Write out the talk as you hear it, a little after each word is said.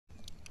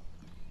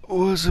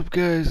What's up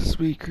guys, it's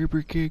me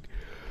Creeper King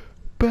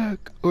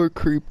back, or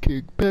Creep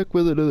King, back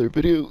with another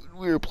video.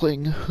 We are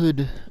playing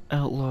Hood,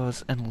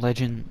 Outlaws, and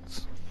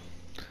Legends.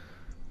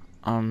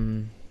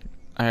 I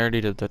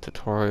already did the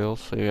tutorial,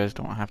 so you guys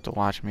don't have to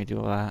watch me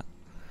do that.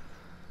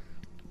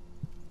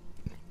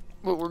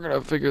 But we're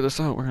gonna figure this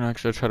out. We're gonna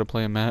actually try to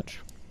play a match.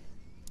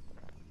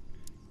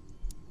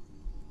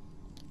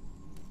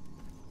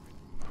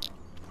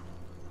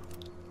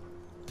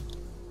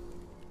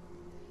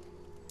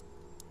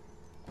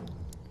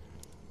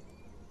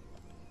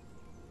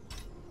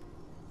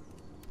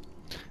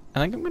 I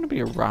think I'm gonna be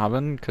a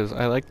Robin, because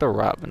I like the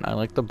Robin. I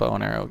like the bow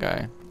and arrow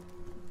guy.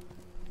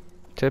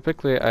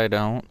 Typically I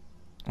don't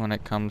when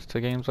it comes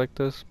to games like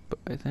this, but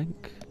I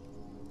think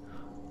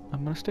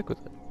I'm gonna stick with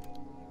it.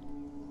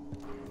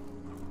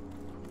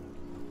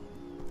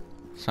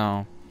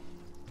 So,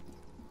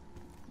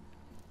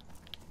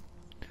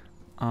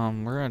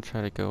 we're gonna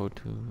try to go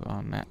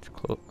to match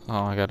close.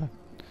 Oh, I gotta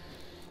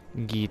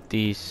get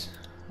these.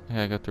 I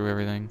gotta go through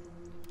everything.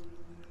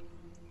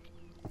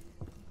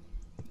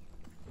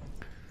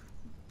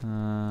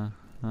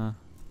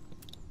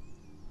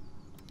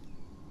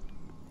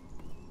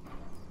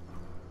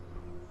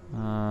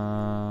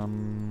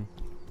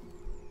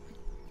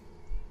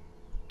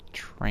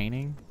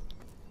 Training?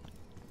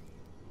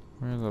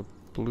 Where are the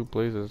blue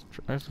blazes?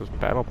 There's this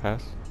battle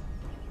pass.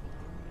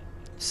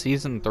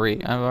 Season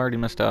 3. I've already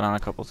missed out on a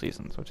couple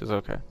seasons, which is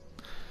okay.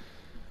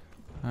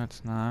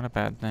 That's not a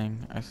bad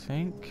thing. I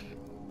think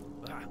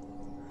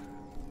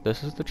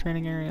this is the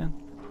training area.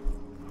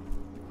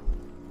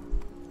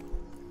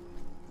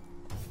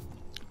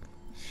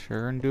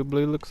 Sure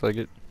indubitably looks like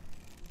it.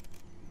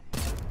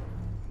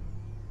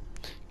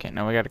 Okay,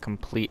 now we gotta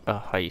complete a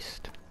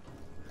heist.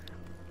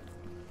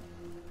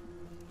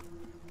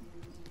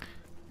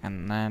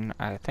 And then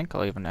I think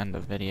I'll even end the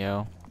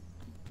video.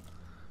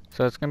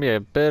 So it's gonna be a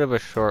bit of a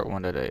short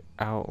one today.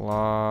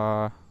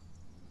 Outlaw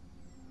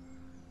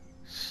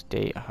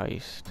State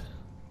Heist.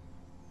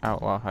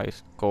 Outlaw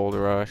Heist, Gold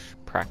Rush,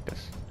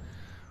 Practice.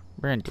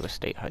 We're gonna do a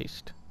state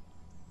heist.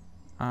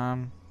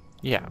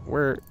 Yeah,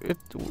 we're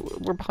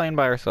playing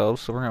by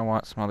ourselves, so we're gonna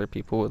want some other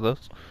people with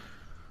us.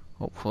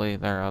 Hopefully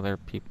there are other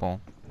people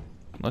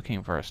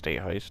looking for a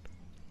state heist.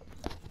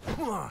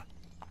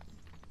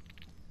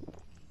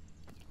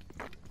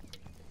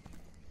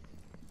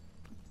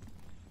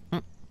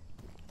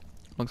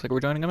 Looks like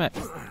we're joining a match.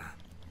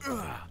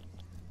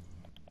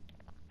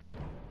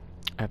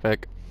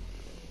 Epic.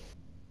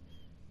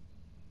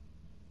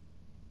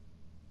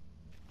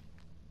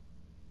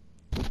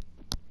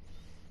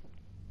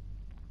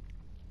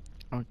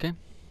 Okay.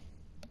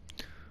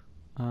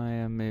 I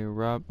am a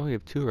Rob. Oh, we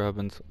have two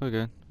Robins.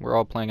 Okay. We're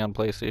all playing on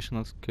PlayStation.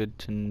 That's good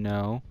to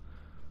know.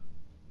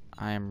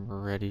 I am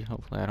ready.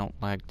 Hopefully I don't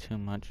lag too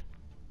much,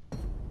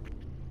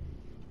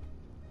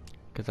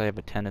 because I have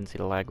a tendency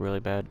to lag really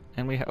bad.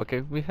 And we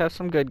have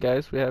some good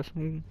guys. There's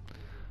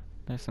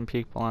some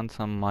people on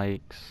some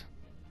mics,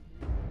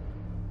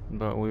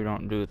 but we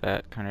don't do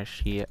that kind of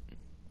shit.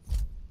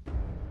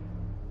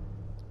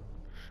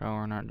 So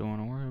we're not doing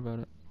a worry about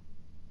it.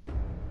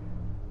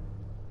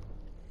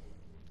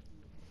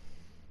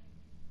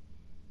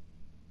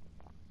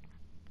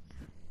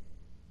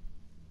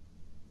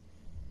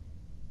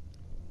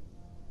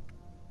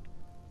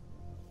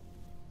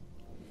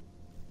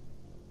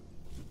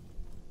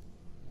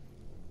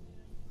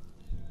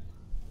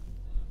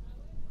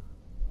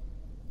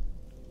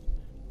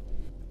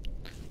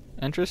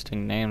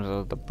 Interesting names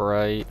of the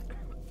Bright.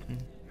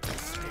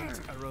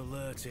 Are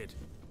alerted.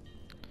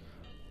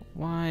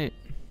 Why?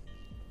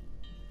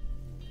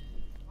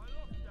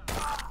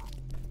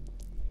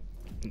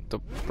 The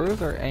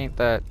Bruiser ain't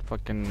that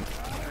fucking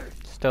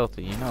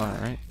stealthy, you know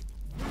that, right?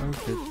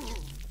 Okay.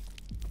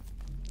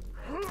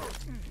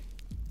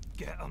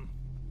 Get him.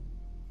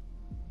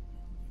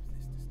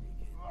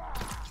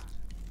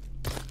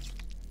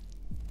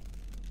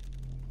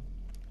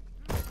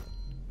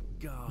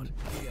 Guard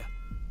here.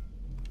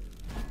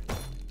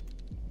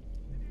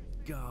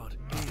 Guard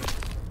here.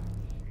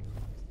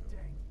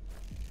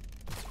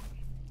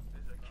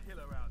 There's a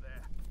killer out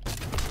there.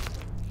 Shit,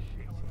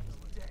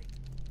 he's dead.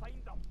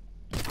 Find them.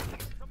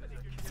 Somebody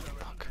get killer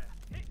out there.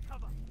 Take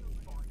cover.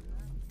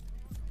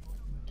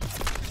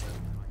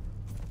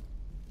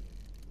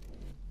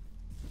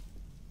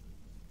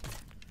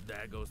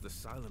 There goes the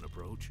silent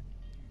approach.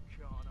 You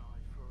can't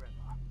hide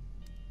forever.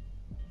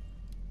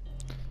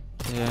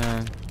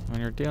 Yeah,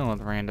 when you're dealing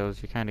with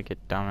randos, you kind of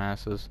get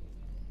dumbasses.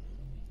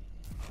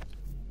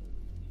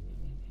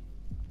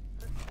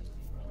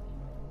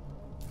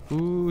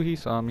 Ooh, he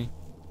saw me.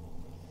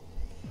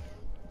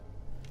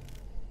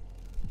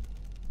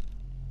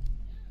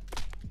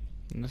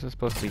 And this is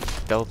supposed to be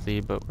stealthy,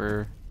 but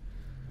we're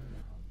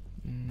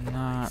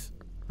not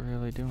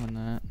really doing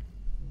that.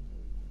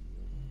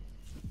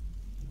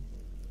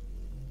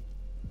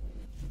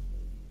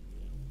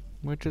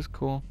 Which is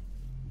cool.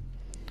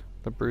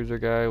 The Bruiser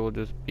guy will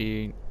just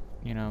be,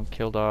 you know,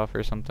 killed off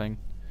or something.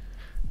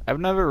 I've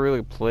never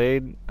really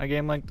played a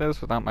game like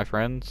this without my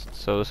friends,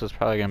 so this is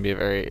probably gonna be a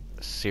very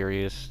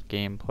serious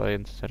gameplay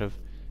instead of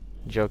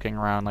joking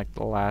around like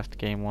the last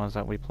game was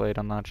that we played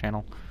on that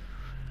channel.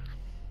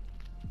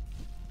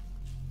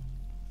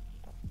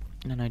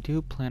 And I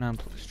do plan on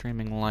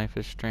streaming Life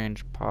is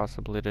Strange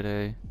possibly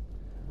today.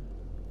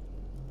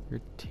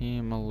 Your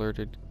team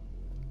alerted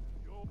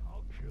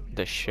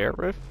the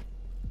sheriff?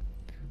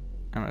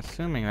 I'm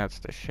assuming that's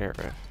the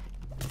sheriff.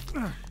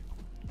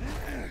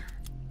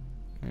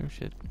 Oh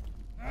shit.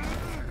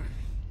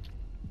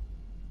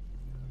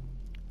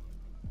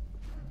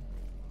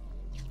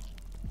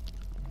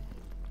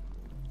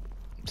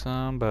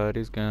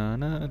 Somebody's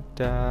gonna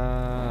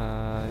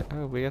die.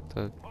 Oh, we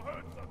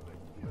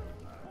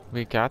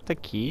got the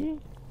key?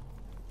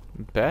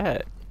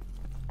 Bet.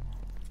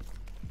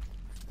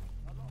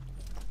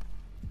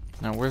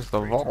 Now where's the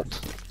vault?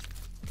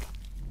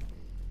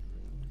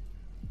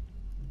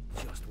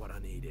 Just what I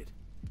needed.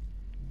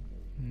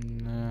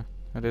 Nah,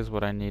 that is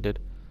what I needed.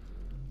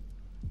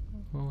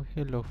 Oh,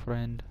 hello,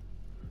 friend.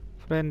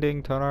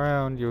 Friending, turn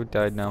around. You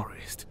died now.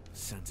 Forest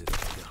sends its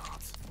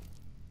guards.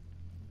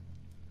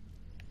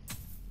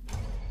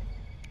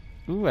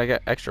 Ooh, I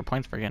got extra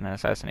points for getting an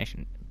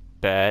assassination.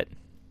 Bet.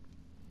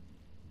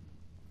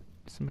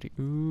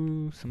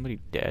 Somebody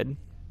dead?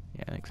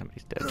 Yeah, I think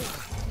somebody's dead.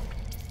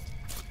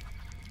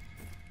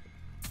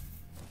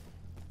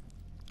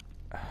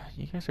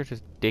 You guys are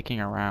just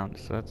dicking around,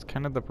 so that's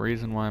kind of the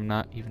reason why I'm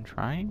not even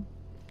trying.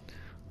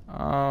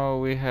 Oh,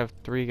 we have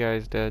 3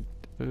 guys dead.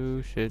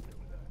 Oh, shit.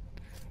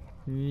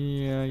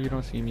 Yeah, you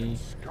don't see me.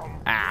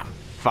 Ah,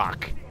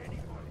 fuck.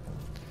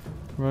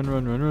 Run,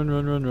 run, run, run,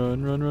 run, run,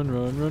 run, run, run,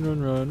 run, run,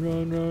 run, run,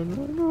 run, run,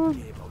 run, run.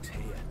 Gearbox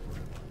here.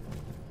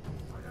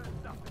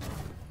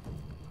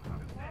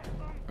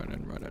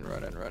 Running, running,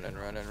 running,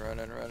 running, running,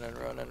 running, running,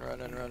 running,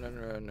 running, running,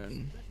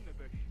 running.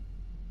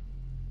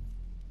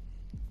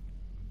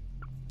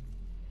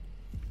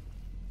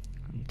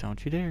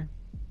 Don't you dare.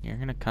 You're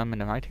gonna come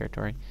into my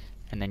territory,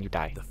 and then you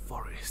die. The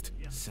forest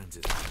sends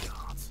its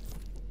guards.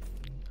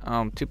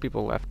 2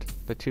 people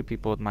left. The 2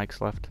 people with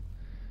mics left.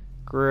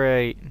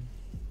 Great.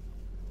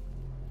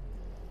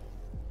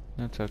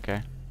 That's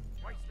okay.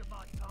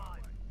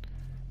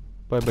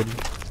 Bye, buddy.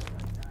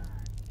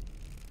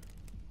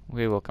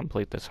 We will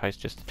complete this heist,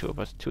 just the 2 of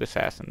us. 2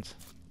 assassins.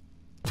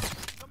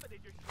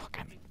 Fuck,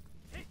 I mean.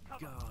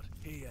 Guard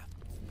here.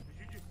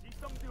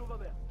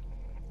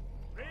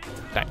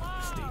 Die.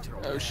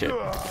 Oh, shit.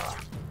 Oh,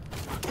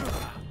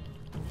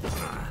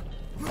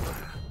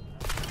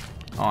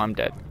 I'm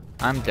dead.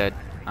 I'm dead.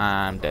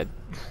 I'm dead.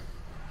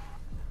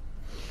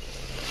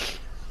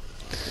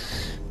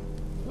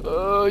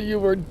 Oh, you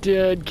were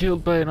dead,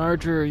 killed by an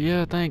archer.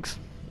 Yeah, thanks.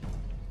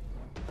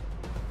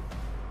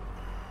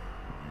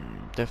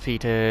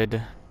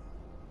 Defeated.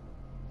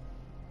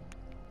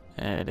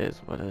 It is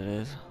what it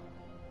is.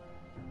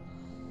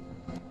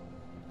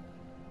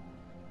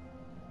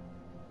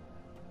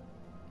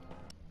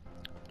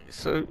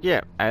 So,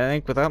 yeah, I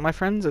think without my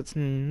friends, it's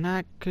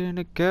not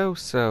gonna go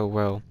so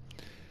well.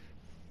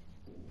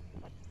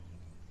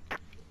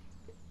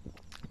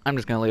 I'm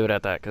just gonna leave it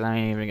at that, because I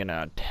ain't even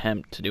gonna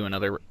attempt to do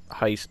another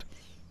heist.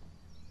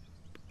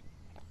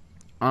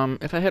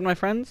 If I had my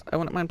friends, I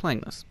wouldn't mind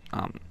playing this.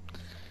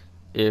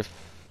 If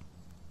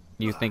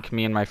you think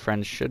me and my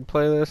friends should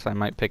play this, I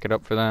might pick it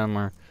up for them,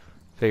 or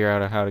figure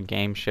out how to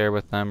game share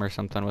with them or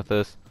something with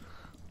this.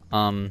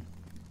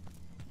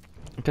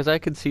 Because I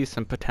could see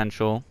some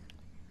potential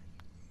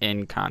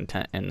in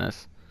content in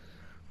this,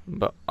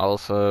 but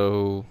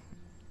also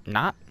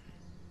not.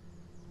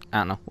 I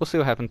don't know. We'll see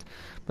what happens.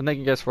 But thank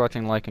you guys for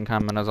watching. Like and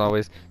comment as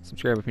always.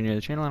 Subscribe if you're new to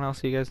the channel, and I'll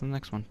see you guys in the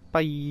next one.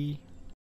 Bye!